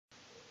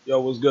Yo,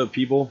 what's good,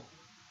 people?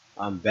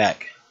 I'm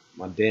back.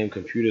 My damn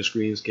computer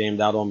screen scammed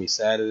out on me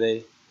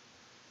Saturday.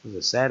 Was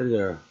it Saturday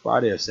or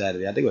Friday or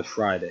Saturday? I think it was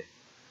Friday.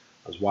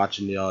 I was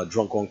watching the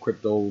Drunk on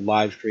Crypto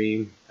live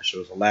stream. That shit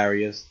was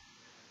hilarious.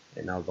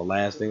 And that was the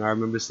last thing I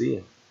remember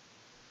seeing.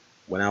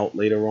 Went out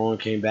later on,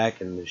 came back,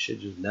 and the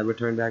shit just never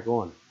turned back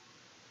on.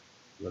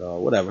 But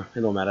whatever.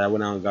 It don't matter. I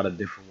went out and got a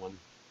different one.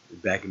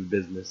 Back in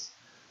business.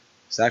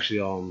 It's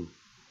actually,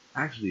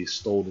 I actually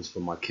stole this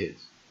from my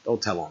kids. Don't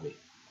tell on me.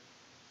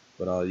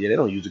 But yeah, they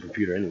don't use the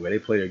computer anyway. They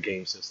play their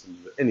game systems.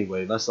 But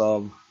anyway, let's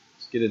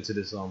get into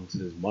this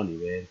money,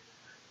 man.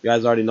 You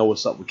guys already know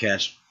what's up with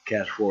Cash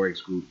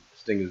Forex Group.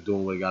 This thing is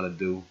doing what it gotta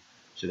do.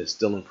 Shit is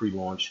still in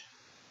pre-launch.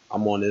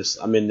 I'm in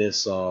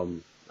this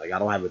like I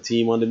don't have a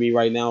team under me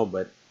right now,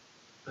 but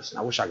listen,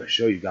 I wish I could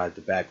show you guys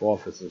the back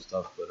office and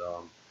stuff, but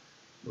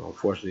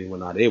unfortunately we're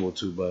not able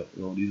to. But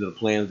these are the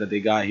plans that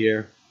they got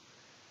here.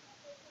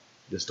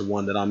 This is the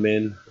one that I'm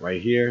in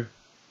right here.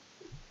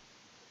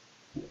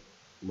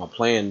 My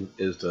plan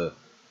is to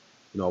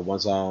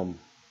once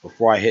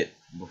before I hit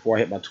my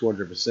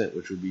 200%,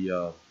 which would be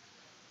the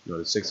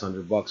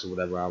 600 bucks or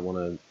whatever, I want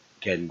to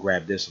get and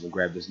grab this and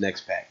grab this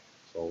next pack,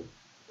 so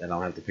that I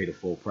don't have to pay the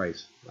full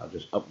price. I'll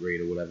just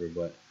upgrade or whatever.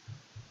 But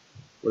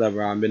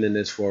whatever, I've been in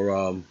this for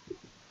a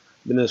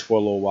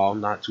little while,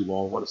 not too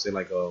long. I want to say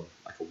like a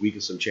week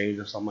or some change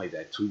or something like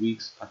that, 2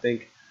 weeks I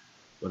think.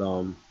 But I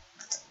don't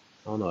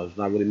know. There's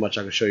not really much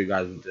I can show you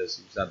guys with this.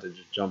 You just have to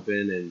just jump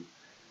in and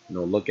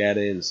look at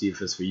it and see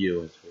if it's for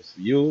you. If it's for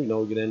you,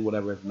 get in.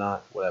 Whatever. If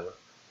not, whatever.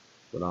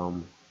 But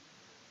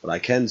what I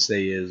can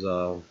say is,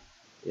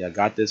 yeah, I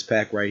got this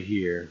pack right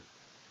here.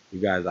 You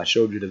guys, I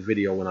showed you the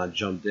video when I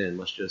jumped in.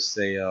 Let's just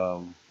say,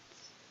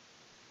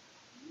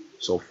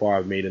 so far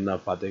I've made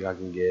enough. I think I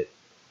can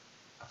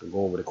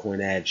go over the coin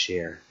ad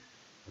share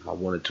if I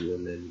wanted to,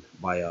 and then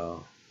buy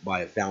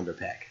a founder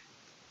pack.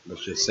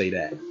 Let's just say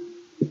that.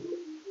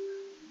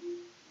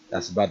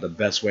 That's about the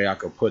best way I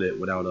could put it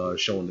without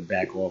showing the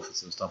back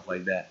office and stuff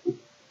like that.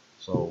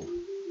 So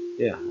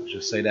yeah, let's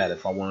just say that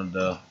if I wanted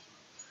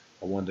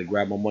to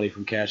grab my money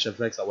from Cash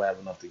FX, I would have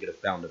enough to get a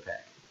founder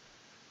pack.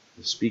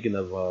 And speaking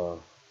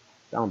of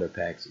founder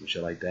packs and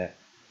shit like that,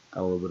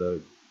 got a little bit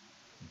of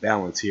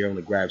balance here. I'm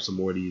gonna grab some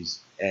more of these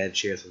ad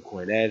shares from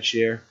Coin Ad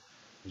Share.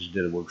 Just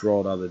did a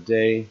withdrawal the other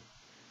day.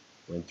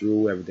 Went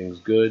through, everything's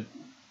good.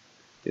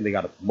 I think they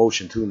got a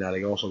promotion too now.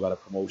 They also got a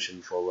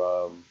promotion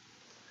for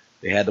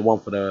they had the one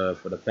for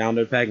the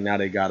founder pack. Now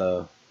they got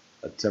a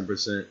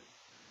 10%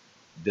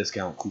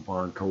 discount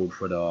coupon code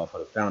for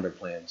the founder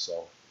plan.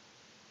 So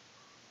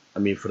I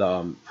mean for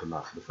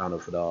not for the founder,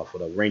 for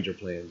the ranger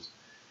plans.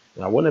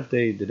 And I wonder if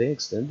did they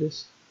extend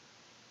this?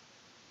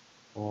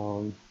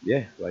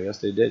 Yeah, well, I guess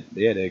they did.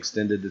 Yeah, they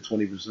extended the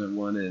 20%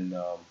 one and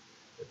the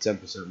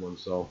 10% one.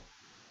 So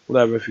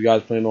whatever. If you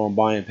guys plan on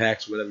buying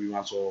packs, whatever, you might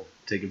as well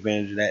take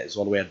advantage of that. It's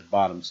all the way at the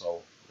bottom,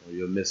 so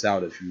you'll miss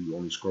out if you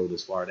only scroll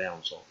this far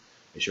down. So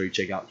make sure you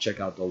check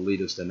out the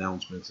latest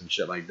announcements and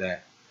shit like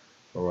that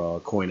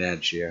for Coin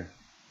Ad Share.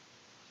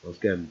 So let's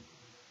get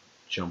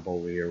jump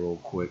over here real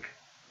quick.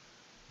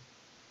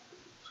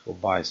 Let's go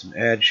buy some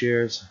ad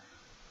shares.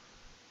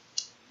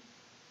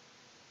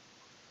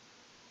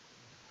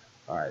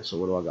 Alright, so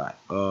what do I got?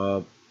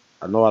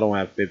 I know I don't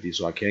have 50,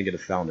 so I can't get a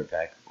founder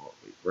pack. Oh,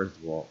 wait, first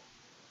of all,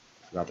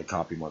 I forgot to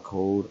copy my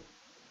code.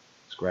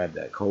 Let's grab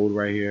that code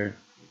right here.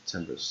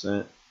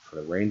 10% for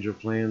the Ranger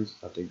plans.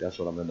 I think that's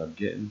what I'm gonna end up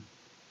getting.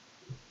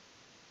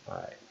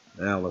 Alright,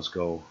 now let's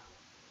go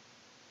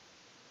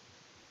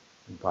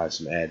and buy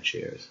some ad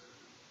shares.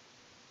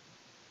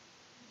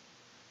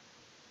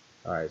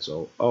 Alright,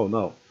 so oh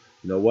no.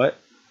 You know what?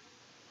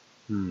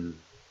 So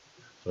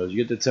you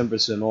get the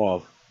 10%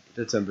 off.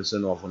 Get the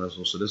 10% off on this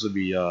one. So this would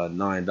be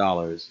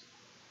 $9.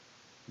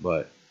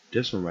 But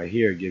this one right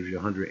here gives you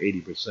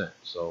 180%.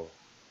 So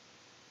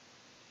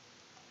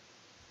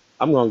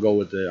I'm gonna go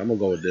with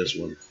this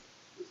one.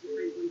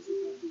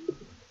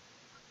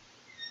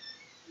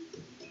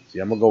 See,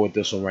 I'm gonna go with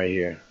this one right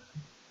here.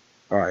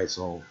 Alright,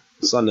 so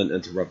something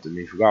interrupted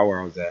me. Forgot where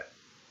I was at.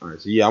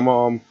 Alright, so yeah, I'm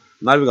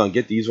not even gonna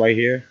get these right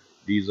here.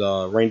 These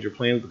Ranger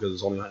plans because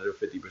it's only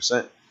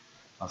 150%.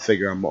 I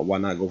figure why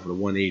not go for the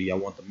 180? I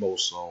want the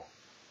most, so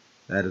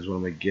that is what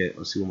I'm gonna get.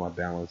 Let's see what my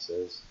balance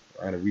is.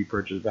 I had a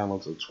repurchase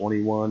balance of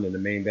 21 and the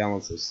main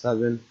balance is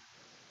 7.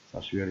 So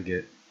I should be able to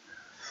get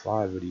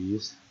 5 of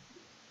these.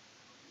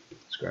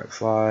 Let's grab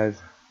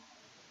 5.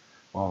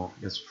 Oh,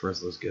 I guess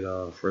first let's get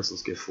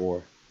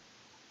 4.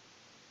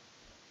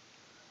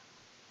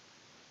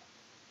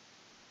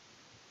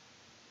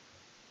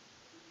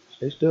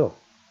 Stay still.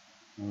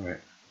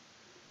 Alright.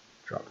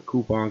 Drop the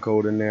coupon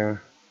code in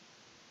there.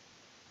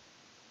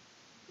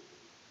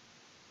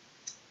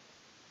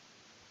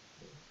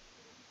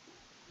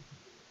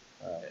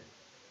 Alright.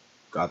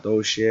 Got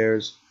those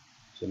shares.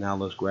 So now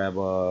let's grab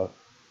the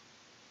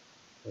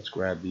should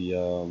be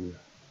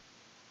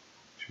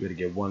able to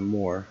get one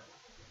more.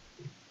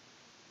 I'm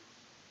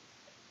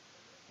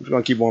just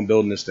gonna keep on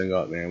building this thing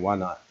up, man. Why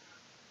not?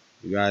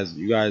 You guys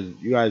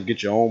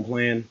get your own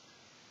plan.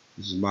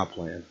 This is my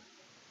plan.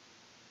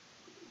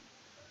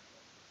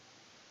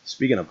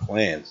 Speaking of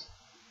plans,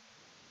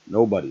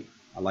 nobody.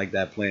 I like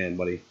that plan,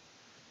 buddy.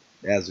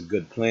 That's a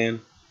good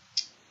plan.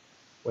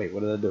 Wait,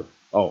 what did I do?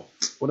 Oh,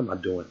 what am I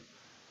doing?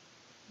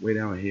 Way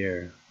down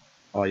here.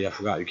 Oh yeah, I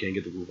forgot you can't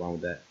get the group on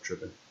with that.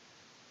 Tripping.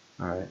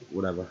 Alright,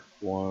 whatever.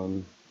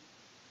 One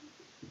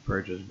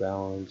purchase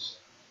balance.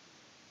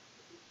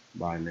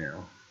 Buy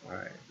now.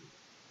 Alright.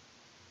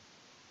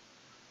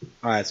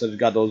 Alright, so just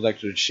got those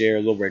extra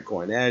shares over at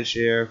Coin Ad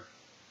Share.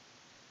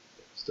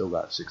 Still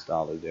got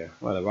 $6 there.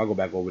 Whatever, I'll go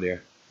back over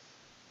there.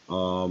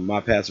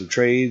 My passive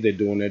trades, they're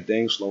doing their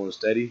thing, slow and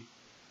steady.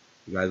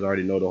 You guys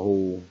already know the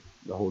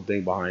whole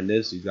thing behind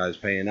this. These guys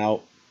paying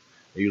out.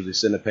 They usually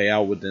send a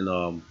payout within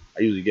I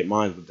usually get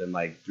mine within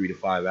like 3 to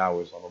 5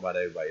 hours. I don't know about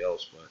everybody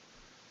else, but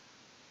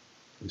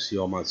you see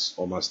all my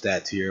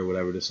stats here,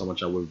 whatever. This is how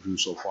much I withdrew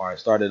so far. I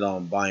started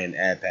buying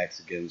ad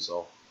packs again,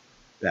 so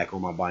back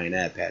on my buying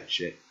ad pack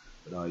shit.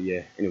 But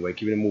yeah, anyway,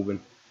 keeping it moving.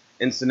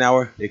 Instant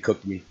Hour, they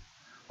cooked me.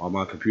 While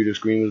my computer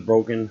screen was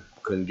broken, I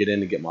couldn't get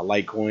in to get my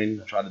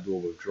Litecoin. I tried to do a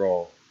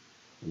withdrawal.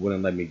 It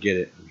wouldn't let me get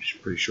it. I'm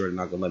pretty sure they're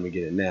not gonna let me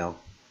get it now.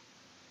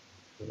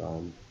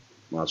 But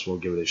might as well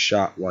give it a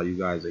shot while you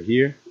guys are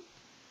here.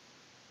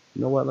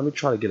 You know what? Let me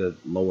try to get a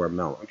lower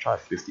amount. I'll try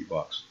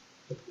 $50.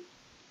 If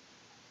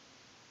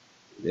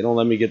they don't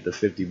let me get the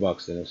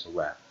 $50, then it's a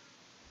wrap.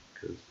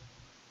 Cause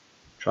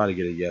I tried to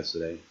get it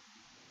yesterday.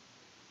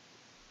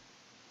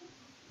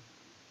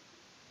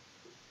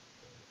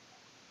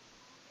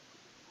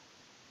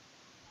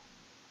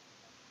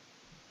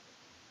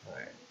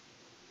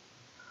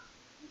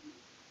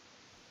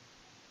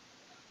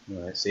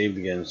 Alright, saved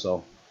again.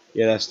 So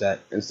yeah, that's that.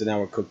 Instant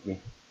Hour cooked me.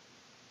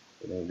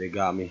 They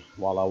got me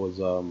while I was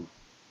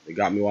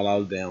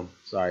down.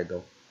 Sorry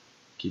though.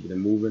 Keeping it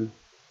moving.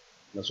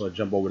 That's why I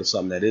jump over to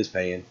something that is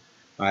paying.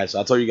 Alright, so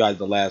I told you guys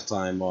the last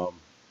time,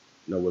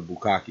 with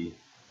Bukaki.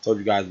 I told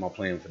you guys my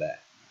plan for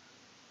that.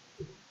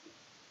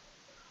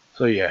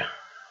 So yeah,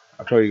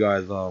 I told you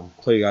guys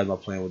my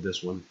plan with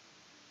this one.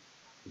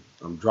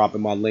 I'm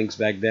dropping my links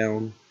back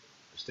down.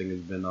 This thing has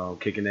been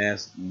kicking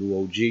ass.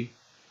 New OG.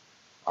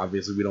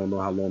 Obviously, we don't know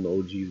how long the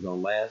OG is gonna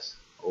last.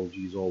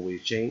 OGs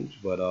always change,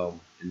 but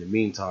in the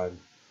meantime,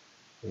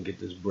 I'm gonna get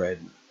this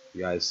bread.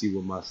 You guys see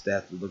what my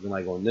stats are looking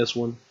like on this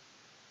one.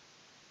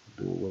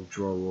 Do a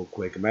withdrawal real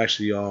quick. I'm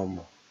actually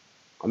in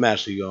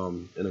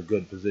a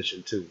good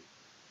position too.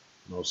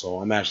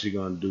 So I'm actually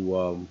gonna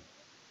do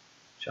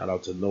shout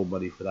out to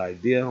nobody for the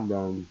idea. I'm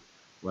gonna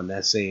run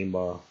that same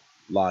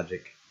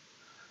logic.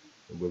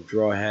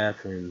 Withdraw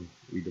half and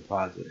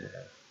redeposit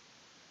half.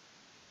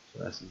 So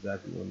that's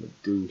exactly what I'm gonna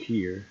do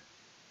here.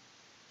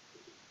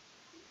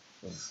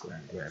 So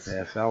grab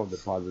half out,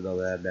 deposit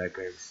other half back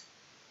in.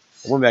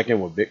 I went back in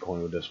with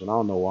Bitcoin with this one. I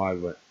don't know why,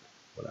 but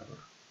whatever.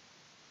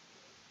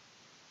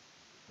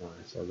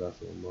 Alright, so I got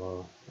some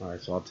alright,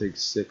 so I'll take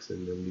 6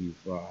 and then leave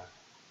 5.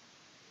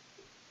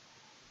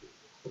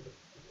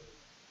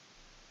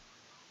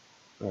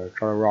 Alright,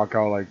 try to rock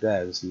out like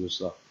that and see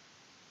what's up.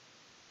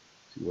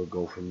 See where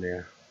go from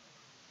there.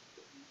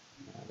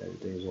 Alright,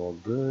 everything's all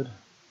good.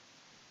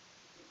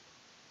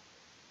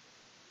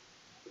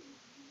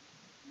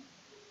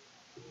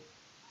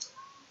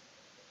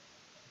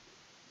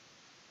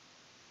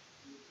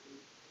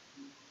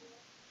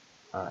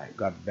 Alright,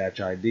 got the batch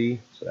ID,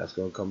 so that's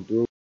gonna come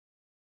through.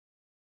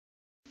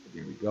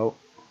 Here we go.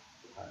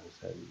 Alright,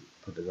 let's have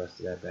put the rest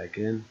of that back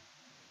in.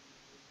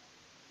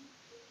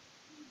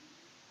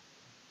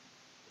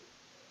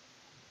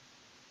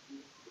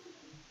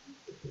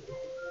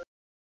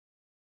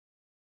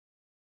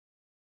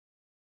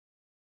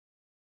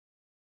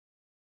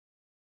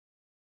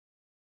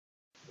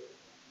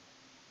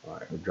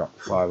 Alright, we'll drop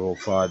the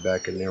 505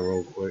 back in there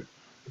real quick.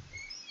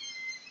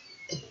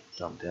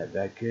 Dump that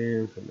back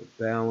in from the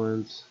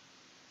balance.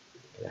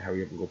 Gotta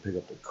hurry up and go pick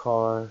up the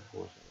car.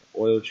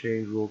 Oil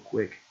change real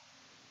quick.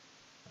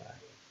 Alright.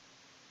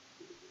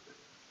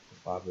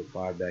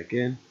 505 back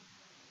in.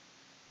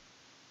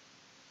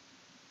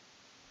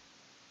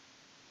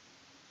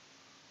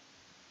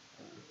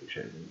 Make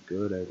sure everything's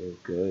good. Everything's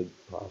good.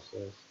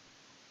 Process.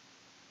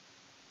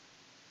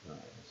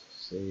 Alright,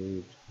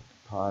 saved.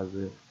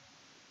 Deposit.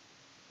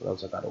 What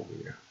else I got over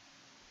here?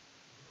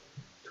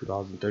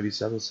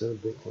 $2.37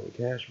 Bitcoin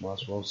Cash. Might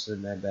as well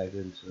send that back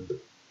into.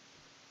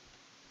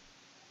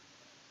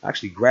 I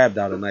actually grabbed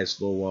out a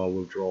nice little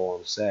withdrawal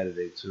on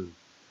Saturday too.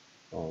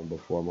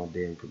 Before my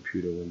damn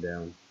computer went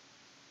down.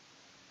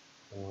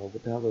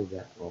 What the hell is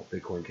that? Oh,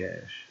 Bitcoin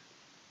Cash.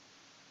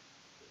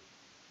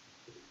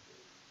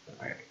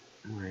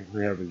 Alright,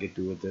 we have to get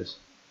through with this.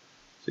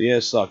 So yeah,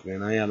 it sucked,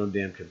 man. I ain't on no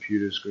damn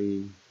computer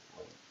screen.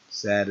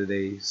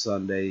 Saturday,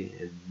 Sunday,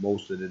 and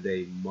most of the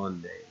day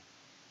Monday.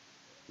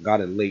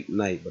 Got it late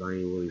night, but I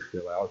ain't really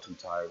feel like I was too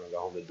tired when I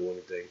got home to do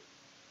anything.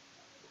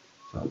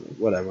 So I was like,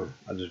 whatever.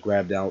 I just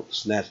grabbed out,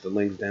 snatched the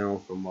links down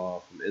from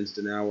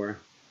Instant Hour,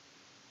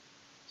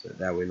 so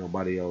that way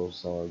nobody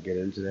else get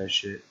into that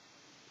shit.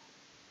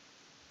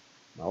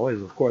 I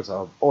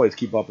always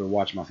keep up and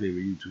watch my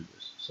favorite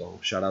YouTubers. So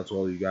shout out to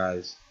all you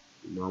guys.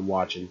 You know I'm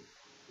watching.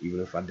 Even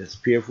if I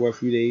disappear for a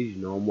few days,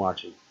 you know I'm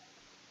watching.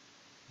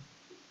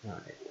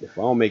 Alright. If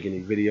I don't make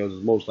any videos,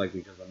 it's most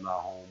likely because I'm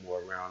not home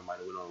or around. I might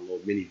have went on a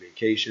little mini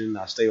vacation.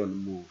 I stay on the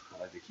move.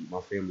 I like to keep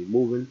my family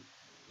moving.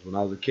 'Cause when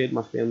I was a kid,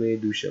 my family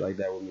ain't do shit like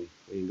that with me.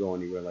 We ain't go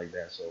anywhere like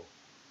that. So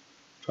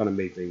trying to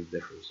make things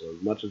different. So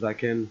as much as I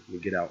can, we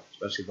get out.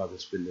 Especially if I can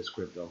spin this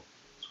crypto.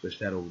 Switch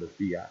that over to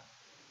fiat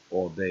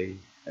all day,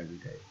 every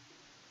day.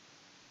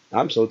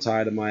 I'm so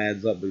tired of my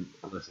ads up, but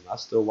listen, I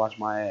still watch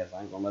my ads.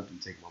 I ain't gonna let them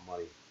take my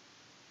money.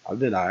 I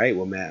did alright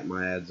with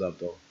my ads up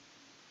though.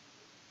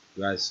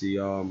 You guys see,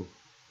 you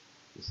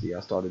see, I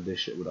started this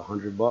shit with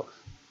 $100.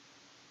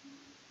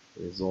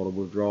 It's all the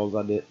withdrawals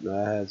I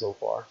had so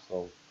far,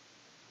 so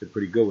did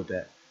pretty good with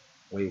that.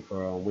 Waiting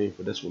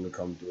for this one to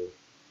come through.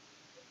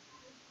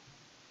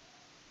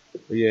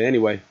 But yeah,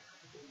 anyway,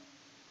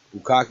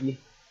 Bukaki,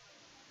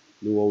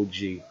 new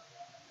OG,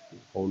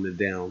 holding it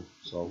down.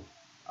 So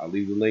I'll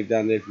leave the link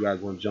down there if you guys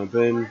want to jump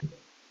in.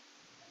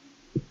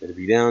 It'll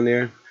be down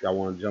there. If y'all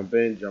want to jump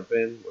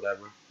in,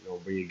 whatever.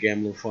 Bring your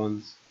gambling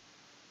funds.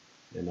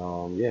 And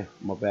yeah,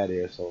 I'm up out of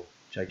here. So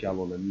check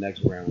y'all on the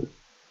next round.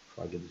 If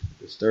I get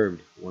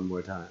disturbed one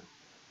more time.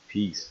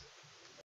 Peace.